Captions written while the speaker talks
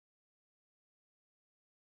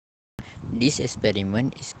This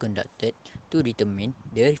experiment is conducted to determine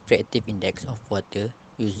the refractive index of water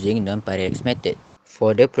using non-parallax method.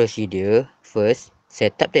 For the procedure, first,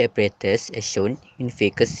 set up the apparatus as shown in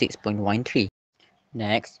figure 6.13.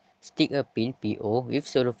 Next, stick a pin PO with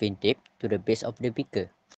cellophane tape to the base of the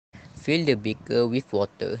beaker. Fill the beaker with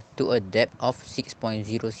water to a depth of 6.0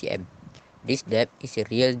 cm. This depth is a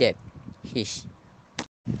real depth, H.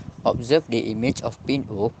 Observe the image of pin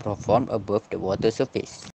O performed above the water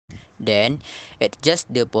surface. Then, adjust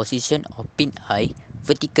the position of pin I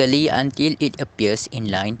vertically until it appears in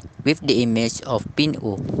line with the image of pin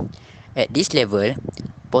O. At this level,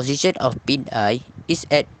 position of pin I is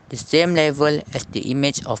at the same level as the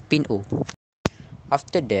image of pin O.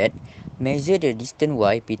 After that, measure the distance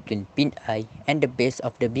y between pin I and the base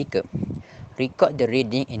of the beaker. Record the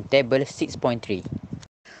reading in table 6.3.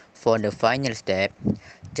 For the final step,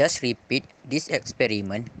 just repeat this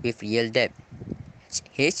experiment with real depth.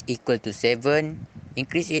 H equal to 7,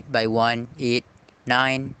 increase it by 1, 8,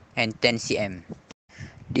 9, and 10 cm.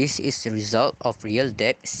 This is the result of real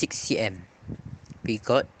depth 6 cm. We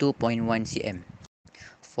got 2.1 cm.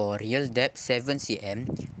 For real depth 7 cm,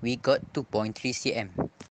 we got 2.3 cm.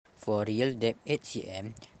 For real depth 8 cm,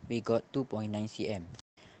 we got 2.9 cm.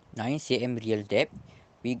 9 cm real depth,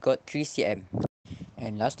 we got 3 cm.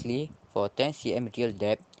 And lastly, for 10 cm real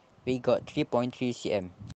depth, we got 3.3 cm.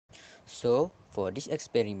 So, for this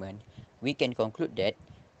experiment, we can conclude that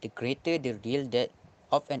the greater the real depth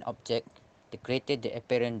of an object, the greater the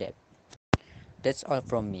apparent depth. That's all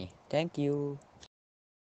from me. Thank you.